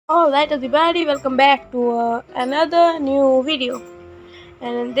Alright everybody, welcome back to another new video.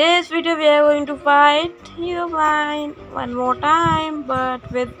 And in this video we are going to fight herobrine one more time,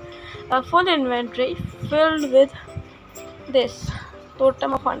 but with a full inventory filled with this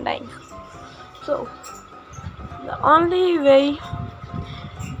totem of undying. So the only way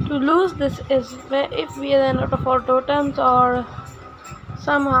to lose this is if we run out of our totems or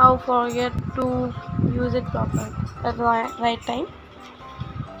somehow forget to use it properly at the right time.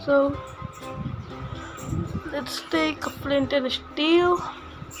 So let's take flint and steel.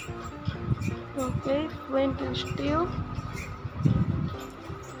 Okay, flint and steel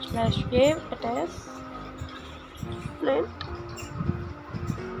 / wave attach flint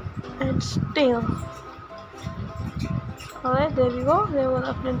and steel. Alright, there we go. There was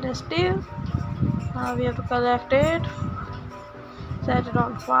a flint and steel. Now we have to collect it, set it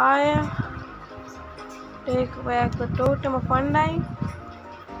on fire, take back the totem of undying,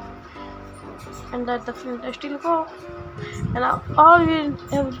 and let the flint and steel go. And now all we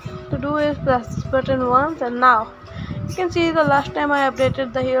have to do is press this button once, and now you can see the last time I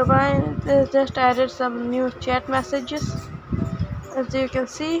updated the herobrine, it just added some new chat messages, as you can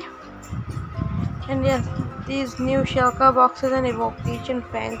see. And yes, these new shulker boxes and evocation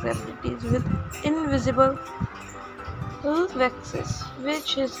fangs abilities with invisible vexes,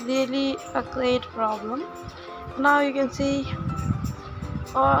 which is really a great problem. Now you can see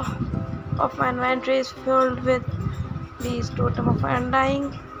all of my inventory is filled with these totem of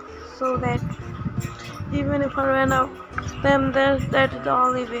undying, so that even if I run out of them, that is the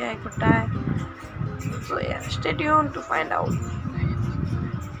only way I could die. So yeah, stay tuned to find out.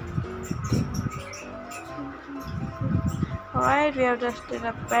 Alright, we have just did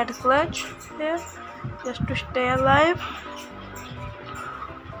a bad clutch here just to stay alive.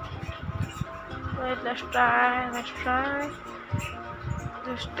 Right, let's try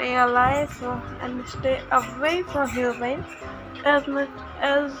to stay alive and stay away from herobrine as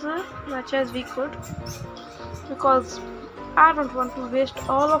much as we could, because I don't want to waste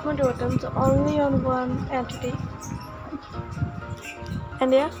all of my totems only on one entity.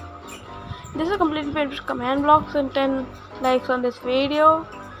 And yeah, this is a completely paid with command blocks and 10 likes on this video,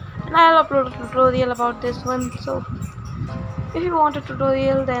 and I'll upload a tutorial about this one. So if you want a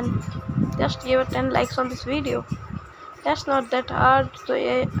tutorial, then just give it 10 likes on this video. That's not that hard, so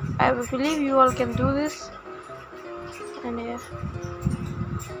yeah, I believe you all can do this. And yeah,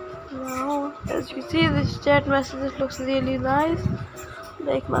 now as you see, this chat message looks really nice,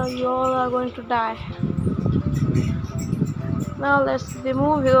 like now you all are going to die. Now let's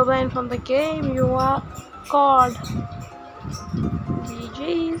remove herobrine from the game. You are called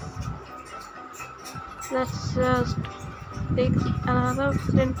GG's. Let's just take another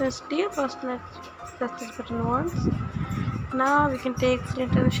flint and steel. First let's press this button once. Now we can take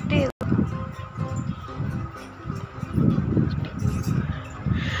flint and steel.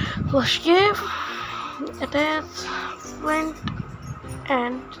 Flush cave, attach flint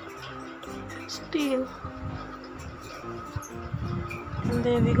and steel. And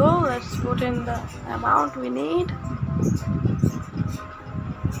there we go. Let's put in the amount we need.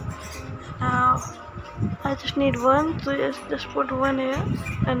 Now I just need one, so just put one here.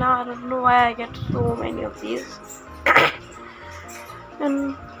 And now I don't know why I get so many of these.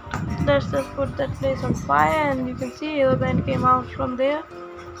 And let's just put that place on fire, and you can see herobrine came out from there.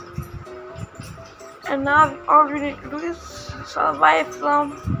 And now all we need to do is survive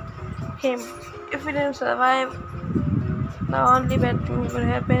from him. If we didn't survive, the only bad thing that will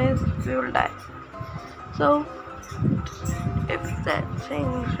happen is we will die. So if that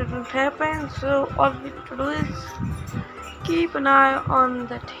thing shouldn't happen, so all we need to do is keep an eye on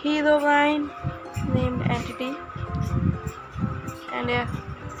that herobrine named entity. And yeah,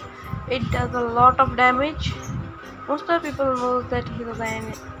 it does a lot of damage. Most of people know that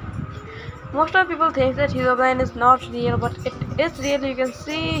herobrine. Most of people think that herobrine is not real, but it is real. You can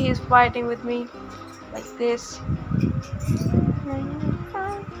see he's fighting with me like this.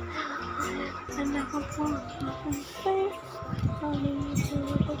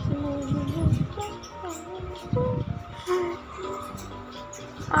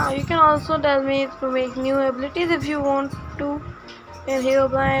 You can also tell me to make new abilities if you want to in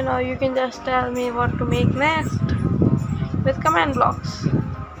herobrine, or you can just tell me what to make next with command blocks,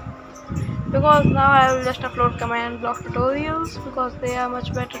 because now I will just upload command block tutorials, because they are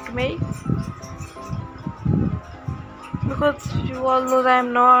much better to make. Because you all know that I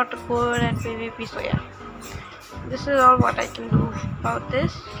am not good at PvP, so yeah, this is all what I can do about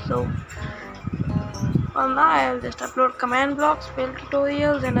this. So for now I will just upload command blocks, build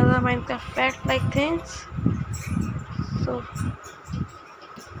tutorials, and other Minecraft fact like things. So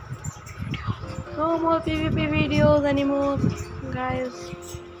No more PvP videos anymore, guys.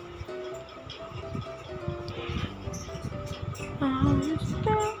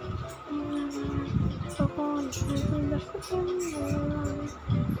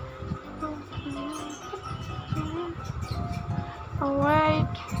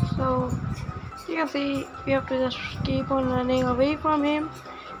 Alright, so you can see we have to just keep on running away from him,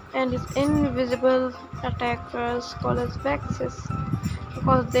 and his invisible attackers called as Vexes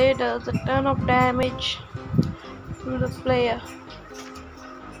because they does a ton of damage to the player.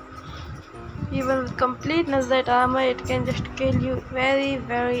 Even with complete Nazite armor, it can just kill you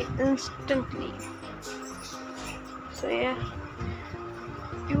very instantly. So yeah,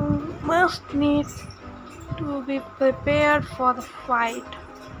 you must need to be prepared for the fight.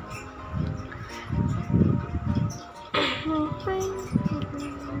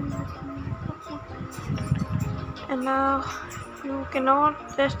 And now you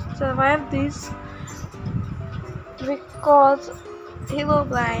cannot just survive this because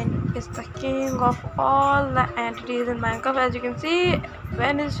Herobrine is the king of all the entities in Minecraft. As you can see,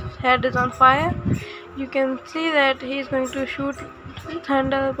 when his head is on fire, you can see that he is going to shoot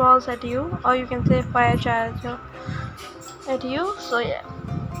thunder balls at you, or you can say fire charge at you. So yeah,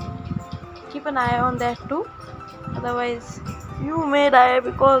 keep an eye on that too, otherwise you may die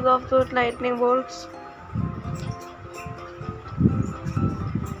because of those lightning bolts.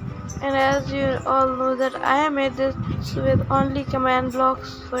 And as you all know that I made this with only command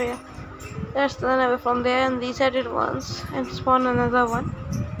blocks, so yeah, let's run away from there and reset it once and spawn another one,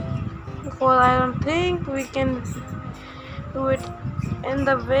 because I don't think we can do it in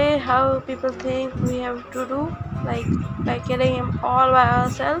the way how people think we have to do, like by killing him all by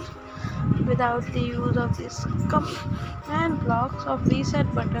ourselves without the use of this command blocks of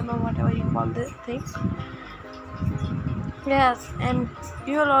reset button or whatever you call this thing. Yes, and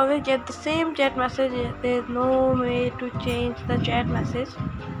you will always get the same chat message. There is no way to change the chat message.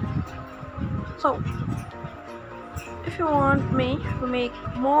 So if you want me to make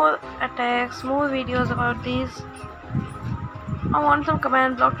more attacks, more videos about these, I want some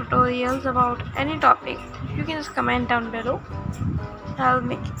command block tutorials about any topic, you can just comment down below. I'll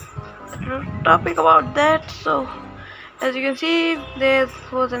make a topic about that. So as you can see, there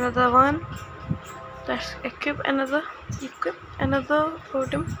was another one. Let's equip another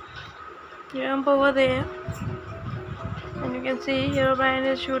totem. Jump over there, and you can see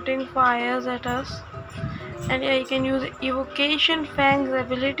herobrine is shooting fires at us. And yeah, you can use evocation fang's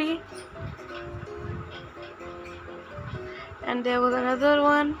ability. And there was another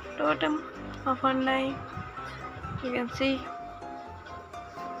one, totem of undying. You can see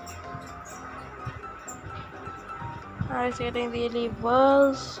now it's getting really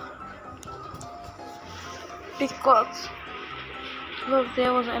worse because look,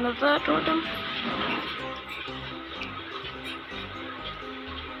 there was another totem.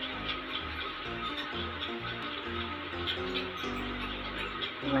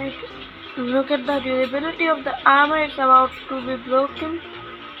 Like, look at the durability of the armor, it's about to be broken.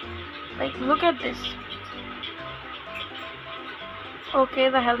 Like, look at this. Okay,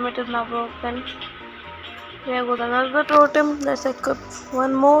 the helmet is now broken. There goes another totem. Let's equip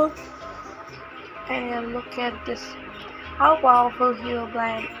one more. And yeah, look at this, how powerful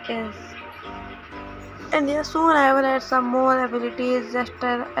herobrine is. And yeah, soon I will add some more abilities, just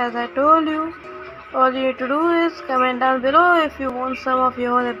as I told you. All you need to do is comment down below if you want some of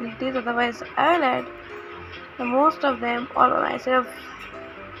your abilities, otherwise I will add the most of them all by myself.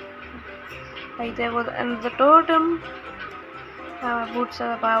 Like there was another totem. Now my boots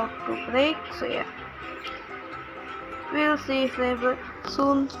are about to break, so yeah, we'll see if they break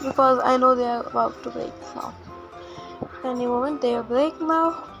soon, because I know they are about to break now. Any moment they will break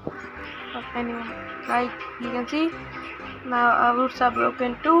now. But any moment, like you can see, now our boots are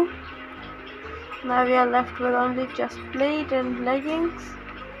broken too. Now we are left with only chest plate and leggings,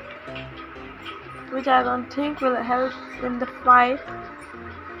 which I don't think will help in the fight.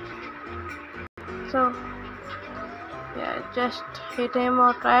 So yeah, just hit him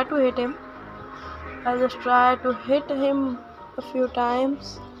or try to hit him. I'll just try to hit him a few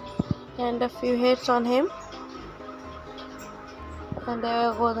times and a few hits on him. And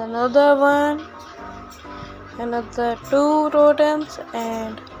there goes another one, another two totems,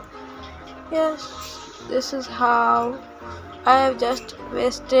 and yes, this is how I have just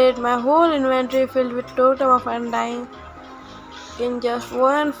wasted my whole inventory filled with totem of undying in just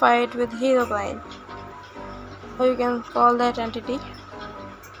one fight with herobrine, or you can call that entity.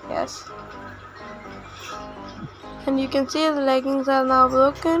 Yes, and you can see the leggings are now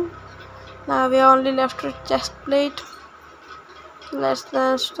broken. Now we are only left with chest plate. Let's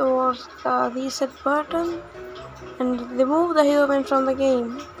dance towards the reset button and remove the herobrine from the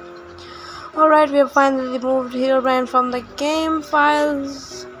game. Alright, we have finally removed herobrine from the game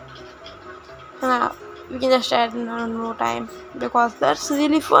files. Now we can just add one more time because that's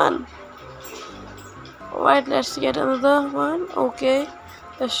really fun. Alright, let's get another one. Okay,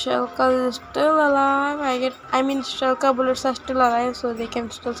 the shulker is still alive. Shulker bullets are still alive, so they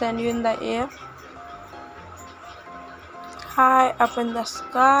can still send you in the air, high up in the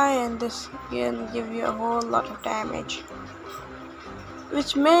sky, and this can give you a whole lot of damage,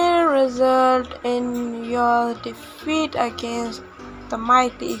 which may result in your defeat against the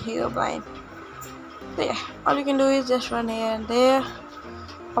mighty herobrine. So yeah, all you can do is just run here and there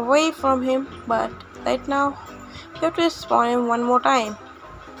away from him, but right now you have to spawn him one more time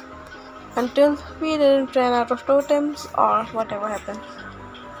until we didn't run out of totems or whatever happens,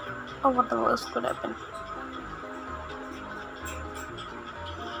 or what the worst could happen.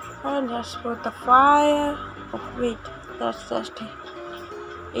 And let's put the fire. Oh wait, that's thirsty.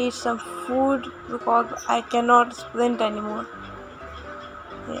 Eat some food because I cannot sprint anymore.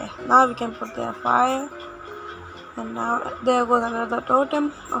 Yeah, now we can put the fire. And now there goes another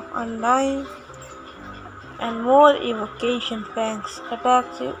totem of undying. And more evocation fangs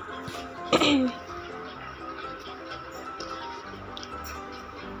attacks you.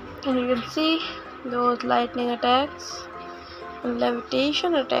 And you can see those lightning attacks and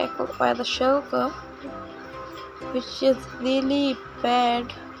levitation attack by the shulker, which is really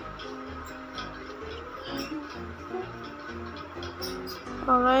bad.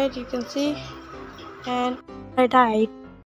 Alright, you can see, and I died.